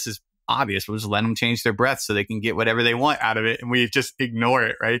like, oh, this is obvious. We'll just let them change their breath so they can get whatever they want out of it. And we just ignore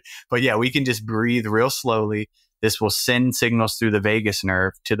it, right? But yeah, we can just breathe real slowly. This will send signals through the vagus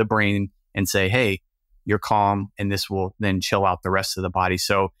nerve to the brain and say, hey, you're calm. And this will then chill out the rest of the body.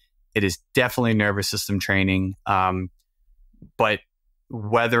 So it is definitely nervous system training. But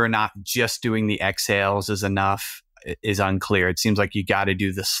whether or not just doing the exhales is enough is unclear. It seems like you got to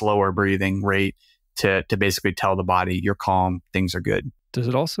do the slower breathing rate to basically tell the body you're calm, things are good. Does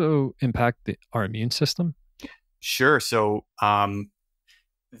it also impact our immune system? Sure. So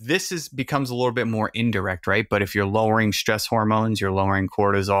this becomes a little bit more indirect, right? But if you're lowering stress hormones, you're lowering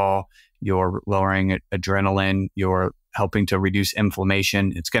cortisol, you're lowering adrenaline, you're helping to reduce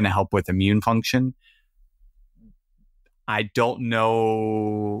inflammation, it's going to help with immune function. I don't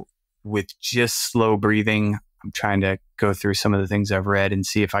know with just slow breathing. I'm trying to go through some of the things I've read and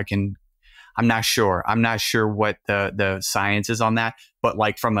see if I can. I'm not sure. I'm not sure what the science is on that. But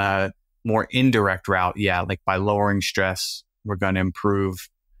like from a more indirect route, yeah, like by lowering stress, we're going to improve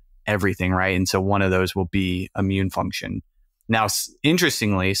everything, right? And so one of those will be immune function. Now,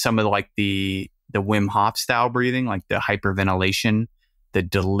 interestingly, some of the Wim Hof style breathing, like the hyperventilation, the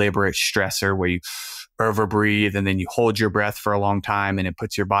deliberate stressor where you overbreathe and then you hold your breath for a long time and it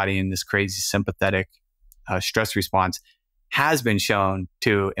puts your body in this crazy sympathetic stress response, has been shown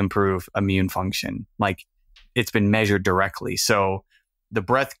to improve immune function. Like it's been measured directly. So the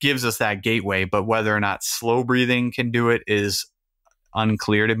breath gives us that gateway, but whether or not slow breathing can do it is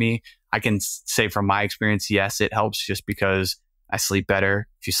unclear to me. I can say from my experience, yes, it helps just because I sleep better.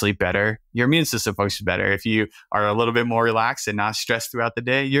 If you sleep better, your immune system functions better. If you are a little bit more relaxed and not stressed throughout the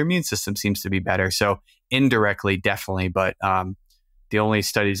day, your immune system seems to be better. So indirectly, definitely. But the only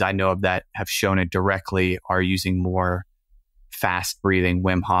studies I know of that have shown it directly are using more fast breathing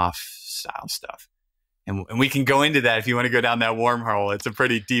Wim Hof style stuff. And we can go into that if you want to go down that wormhole. It's a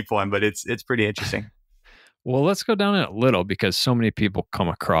pretty deep one, but it's pretty interesting. Well, let's go down it a little because so many people come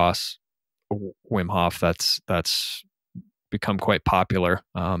across Wim Hof. That's become quite popular.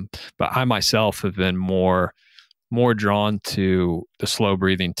 But I myself have been more drawn to the slow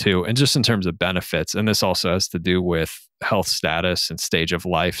breathing too, and just in terms of benefits. And this also has to do with health status and stage of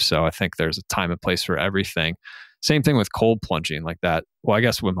life. So I think there's a time and place for everything. Same thing with cold plunging like that. Well, I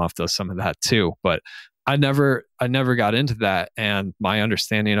guess Wim Hof does some of that too, but I never got into that. And my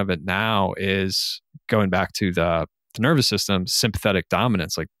understanding of it now is going back to the nervous system, sympathetic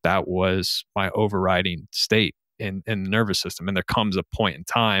dominance. Like that was my overriding state in the nervous system. And there comes a point in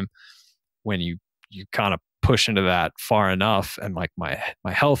time when you kind of push into that far enough. And like my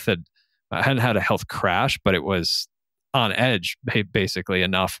health I hadn't had a health crash, but it was on edge basically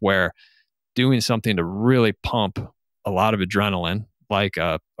enough where doing something to really pump a lot of adrenaline, like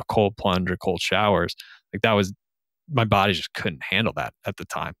a cold plunge or cold showers, Like that was, my body just couldn't handle that at the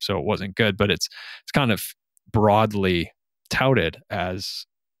time. So it wasn't good, but it's kind of broadly touted as,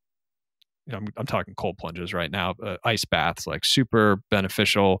 I'm talking cold plunges right now, ice baths, like super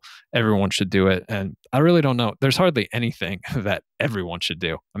beneficial. Everyone should do it. And I really don't know. There's hardly anything that everyone should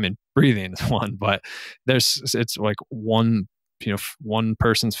do. I mean, breathing is one, but it's like one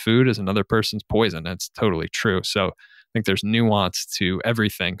person's food is another person's poison. That's totally true. So I think there's nuance to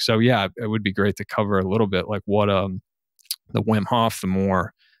everything. So yeah, it would be great to cover a little bit like what, the Wim Hof, the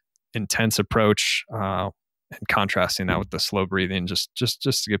more intense approach, and contrasting that with the slow breathing, just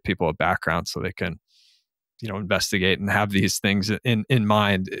to give people a background so they can, investigate and have these things in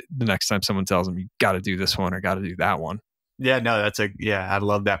mind the next time someone tells them you got to do this one or got to do that one. Yeah, no, I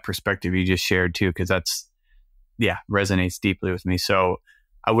love that perspective you just shared too, because resonates deeply with me. So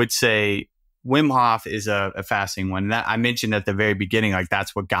I would say Wim Hof is a fascinating one. That I mentioned at the very beginning, like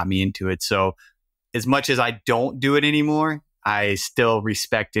that's what got me into it. So as much as I don't do it anymore, I still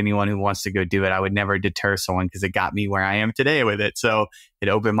respect anyone who wants to go do it. I would never deter someone because it got me where I am today with it. So it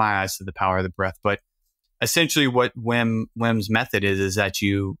opened my eyes to the power of the breath. But essentially what Wim's method is that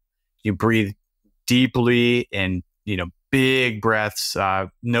you breathe deeply and, big breaths,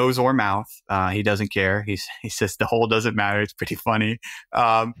 nose or mouth. He doesn't care. He says the hole doesn't matter. It's pretty funny.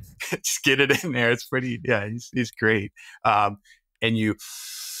 Just get it in there. It's pretty, he's great. And you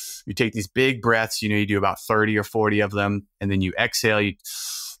take these big breaths, you do about 30 or 40 of them. And then you exhale,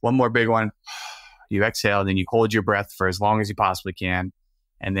 one more big one, you exhale, and then you hold your breath for as long as you possibly can.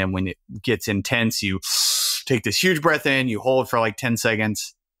 And then when it gets intense, you take this huge breath in, you hold for like 10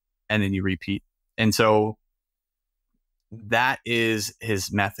 seconds, and then you repeat. And so that is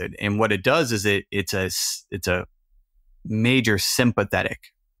his method. And what it does is it's a major sympathetic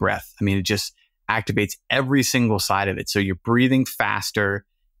breath. I mean, it just activates every single side of it. So you're breathing faster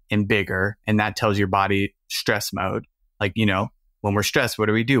and bigger, and that tells your body stress mode. Like, when we're stressed, what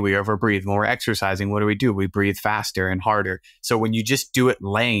do? We overbreathe. When we're exercising, what do? We breathe faster and harder. So when you just do it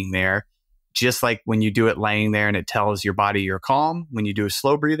laying there, just like when you do it laying there and it tells your body you're calm, when you do a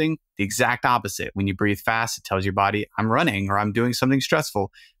slow breathing, the exact opposite. When you breathe fast, it tells your body I'm running or I'm doing something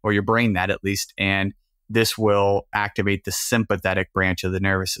stressful, or your brain that at least. And this will activate the sympathetic branch of the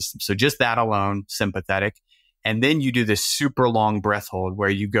nervous system. So just that alone, sympathetic. And then you do this super long breath hold where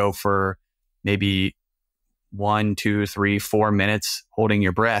you go for maybe 1, 2, 3, 4 minutes holding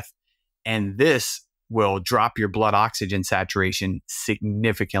your breath. And this will drop your blood oxygen saturation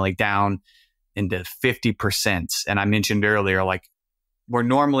significantly down into 50%. And I mentioned earlier, like we're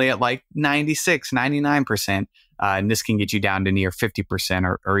normally at like 96, 99%. And this can get you down to near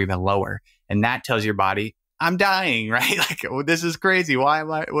 50% or even lower. And that tells your body, I'm dying, right? Like, oh, this is crazy.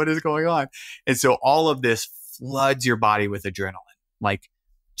 What is going on? And so all of this floods your body with adrenaline,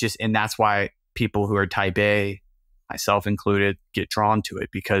 and that's why people who are type A, myself included, get drawn to it,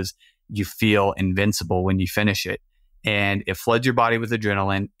 because you feel invincible when you finish it. And it floods your body with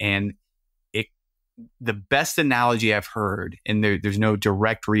adrenaline. And the best analogy I've heard, and there's no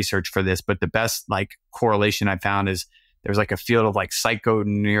direct research for this, but the best correlation I found is there's a field of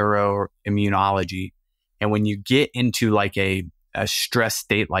psychoneuroimmunology. And when you get into a stress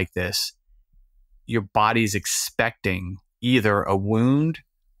state like this, your body's expecting either a wound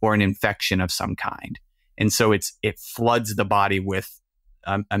or an infection of some kind. And so it floods the body with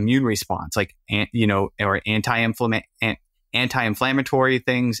immune response, or anti-inflammatory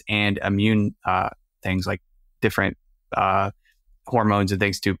things and immune things like different hormones and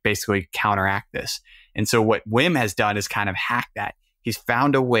things to basically counteract this. And so what Wim has done is kind of hack that. He's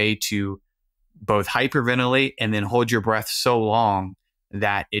found a way to both hyperventilate and then hold your breath so long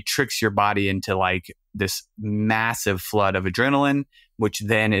that it tricks your body into this massive flood of adrenaline, which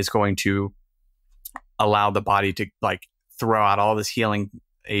then is going to allow the body to throw out all this healing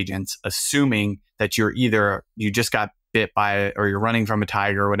agents, assuming that you just got bit by, or you're running from a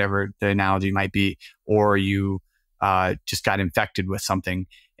tiger, or whatever the analogy might be, or you just got infected with something.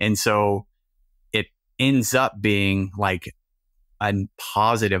 And so it ends up being a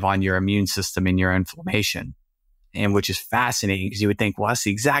positive on your immune system and your inflammation. And which is fascinating, because you would think, well, that's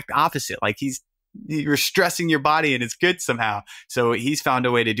the exact opposite. You're stressing your body and it's good somehow. So he's found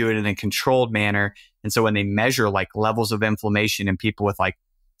a way to do it in a controlled manner. And so when they measure levels of inflammation in people with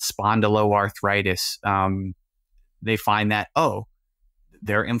spondyloarthritis, they find that,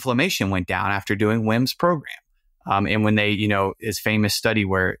 their inflammation went down after doing Wim's program. And when they, his famous study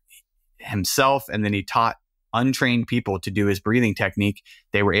where himself and then he taught untrained people to do his breathing technique,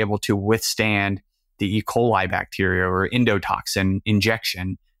 they were able to withstand the E. coli bacteria or endotoxin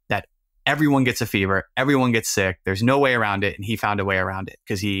injection that everyone gets a fever, everyone gets sick. There's no way around it. And he found a way around it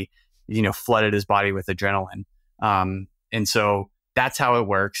because he flooded his body with adrenaline. And so that's how it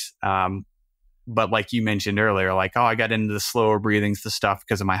works. But like you mentioned earlier, like, oh, I got into the slower breathings, the stuff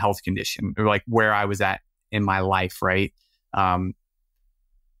because of my health condition, or like where I was at in my life, right?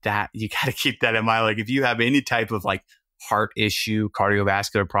 That you got to keep that in mind. Like if you have any type of like heart issue,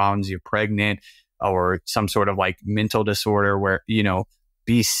 cardiovascular problems, you're pregnant, or some sort of like mental disorder where,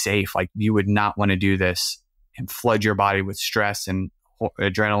 be safe. Like you would not want to do this and flood your body with stress and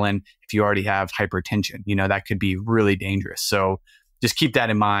adrenaline if you already have hypertension. That could be really dangerous. So just keep that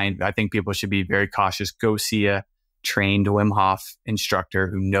in mind. I think people should be very cautious. Go see a trained Wim Hof instructor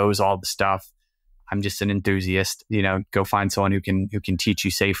who knows all the stuff. I'm just an enthusiast. Go find someone who can teach you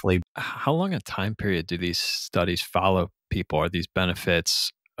safely. How long a time period do these studies follow people? Are these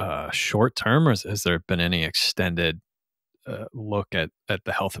benefits short term, or has there been any extended look at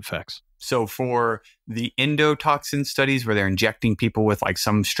the health effects? So for the endotoxin studies where they're injecting people with like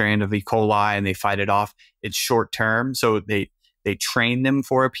some strand of E. coli and they fight it off, it's short term. So they train them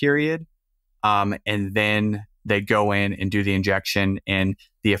for a period, and then they go in and do the injection, and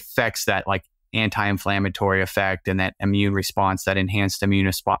the effects, that like anti-inflammatory effect and that immune response, that enhanced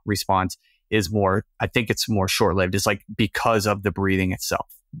immune response is more, I think it's more short-lived. It's like because of the breathing itself.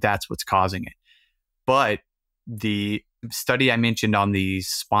 That's what's causing it. But the study I mentioned on the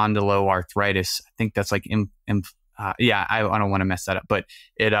spondyloarthritis, I think that's like, I don't want to mess that up, but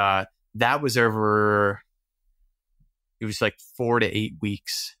that was over, it was like 4 to 8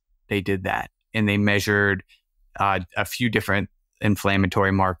 weeks they did that. And they measured a few different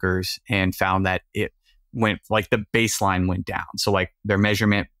inflammatory markers and found that it went, like the baseline went down. So like their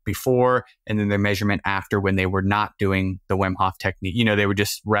measurement before and then their measurement after, when they were not doing the Wim Hof technique, they were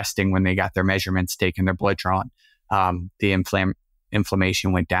just resting when they got their measurements taken, their blood drawn, the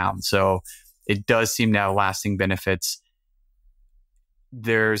inflammation went down. So it does seem to have lasting benefits.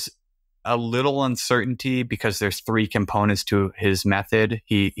 There's a little uncertainty because there's 3 components to his method.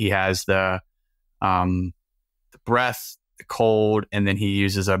 He has the breath, the cold, and then he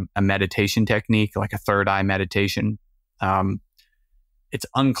uses a meditation technique, like a third eye meditation. It's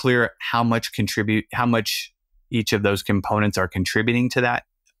unclear how much each of those components are contributing to that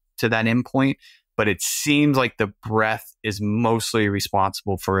endpoint, but it seems like the breath is mostly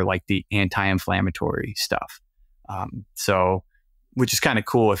responsible for like the anti-inflammatory stuff. So, which is kind of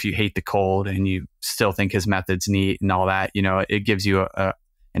cool if you hate the cold and you still think his method's neat and all that. It gives you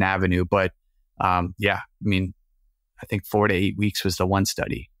an avenue. But I think 4 to 8 weeks was the one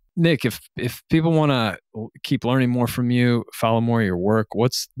study. Nick, if people want to keep learning more from you, follow more of your work,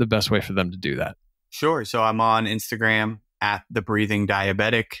 what's the best way for them to do that? Sure. So I'm on Instagram at The Breathing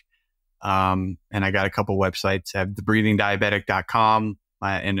Diabetic. And I got a couple websites. I have thebreathingdiabetic.com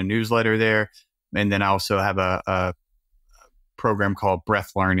and a newsletter there. And then I also have a program called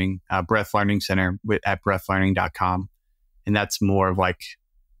Breath Learning Center at breathlearning.com. And that's more of like,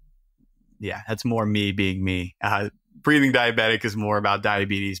 that's more me being me. Breathing Diabetic is more about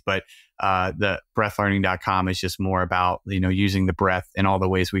diabetes, but the breathlearning.com is just more about, using the breath in all the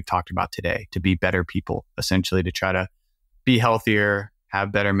ways we've talked about today to be better people, essentially, to try to be healthier,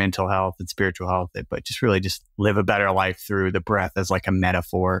 have better mental health and spiritual health, but just really just live a better life through the breath as like a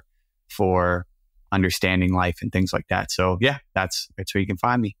metaphor for understanding life and things like that. So that's where you can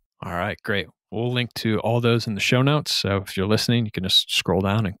find me. All right, great. We'll link to all those in the show notes. So if you're listening, you can just scroll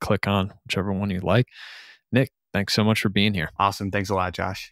down and click on whichever one you like. Nick, thanks so much for being here. Awesome. Thanks a lot, Josh.